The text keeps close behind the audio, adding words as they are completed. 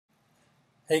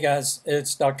Hey guys,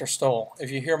 it's Dr. Stoll. If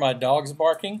you hear my dogs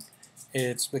barking,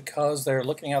 it's because they're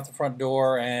looking out the front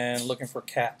door and looking for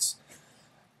cats.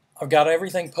 I've got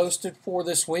everything posted for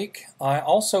this week. I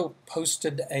also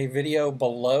posted a video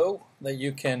below that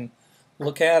you can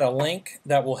look at, a link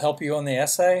that will help you on the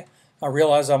essay. I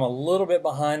realize I'm a little bit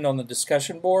behind on the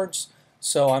discussion boards,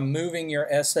 so I'm moving your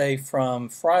essay from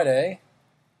Friday,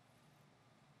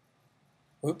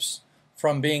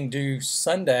 from being due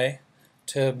Sunday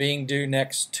to being due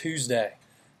next Tuesday.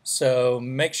 So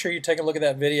make sure you take a look at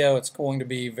that video. It's going to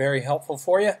be very helpful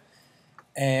for you.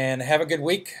 And have a good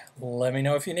week. Let me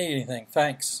know if you need anything.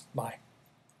 Thanks. Bye.